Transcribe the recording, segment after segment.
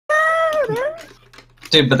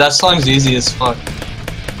Dude, but that song's easy as fuck.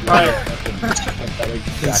 Right.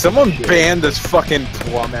 Someone banned this fucking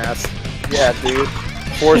plum ass. Yeah, dude.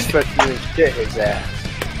 Force fetch me and shit his ass.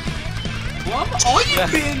 Well, all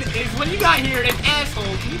you've been is when you got here an asshole.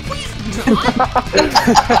 Can you please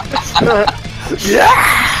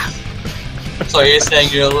Yeah! So you're saying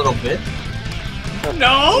you're a little bit?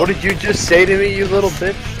 No! What did you just say to me, you little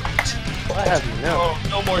bitch? What have you know? Oh,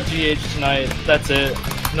 no more GH tonight. That's it.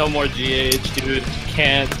 No more GH, dude.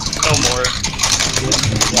 Can't. No more.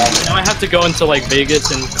 Now I have to go into like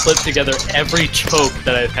Vegas and clip together every choke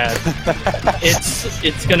that I've had.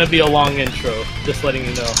 It's gonna be a long intro. Just letting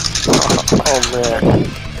you know. Oh man.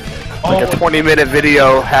 Like a 20-minute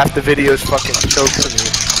video, half the video's fucking chokes to me.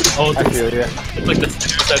 Oh, I feel ya. it's like the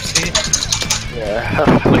stairs I've seen. Yeah.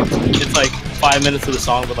 It's like 5 minutes of the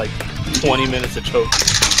song, but like 20 minutes of choke.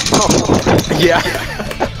 Yeah.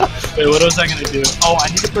 Wait, what was I gonna do? Oh, I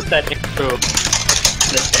need to put that intro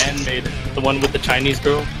that Dan made, the one with the Chinese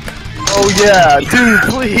girl. Oh yeah, dude,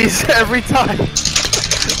 please, every time.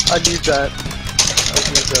 I need that.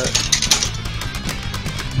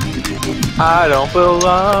 I don't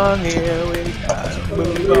belong here. We gotta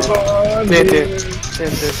move on.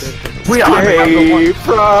 We are Away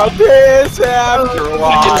from this after a I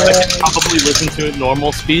while. can probably listen to it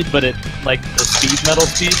normal speed, but it like the speed metal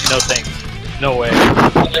speed. No thanks. No way.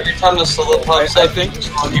 Every time the solo pops, I think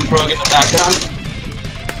Soggy Frog in the background.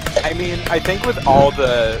 I mean, I think with all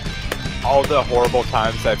the horrible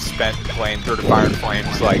times I've spent playing through the Fire and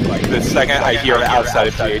Flames, like the second I hear it outside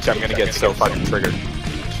of GH, I'm gonna get so fucking triggered.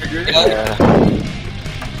 Yeah.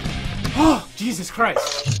 Oh, Jesus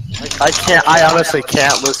Christ. I honestly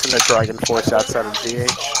can't listen to Dragon Force outside of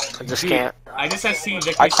GH. I just can't. I just have seen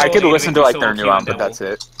Victory I Solo could and listen to Victory like their Solo new album, King but Devil. that's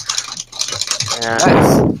it.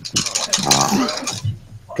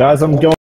 Yeah. Guys, I'm going.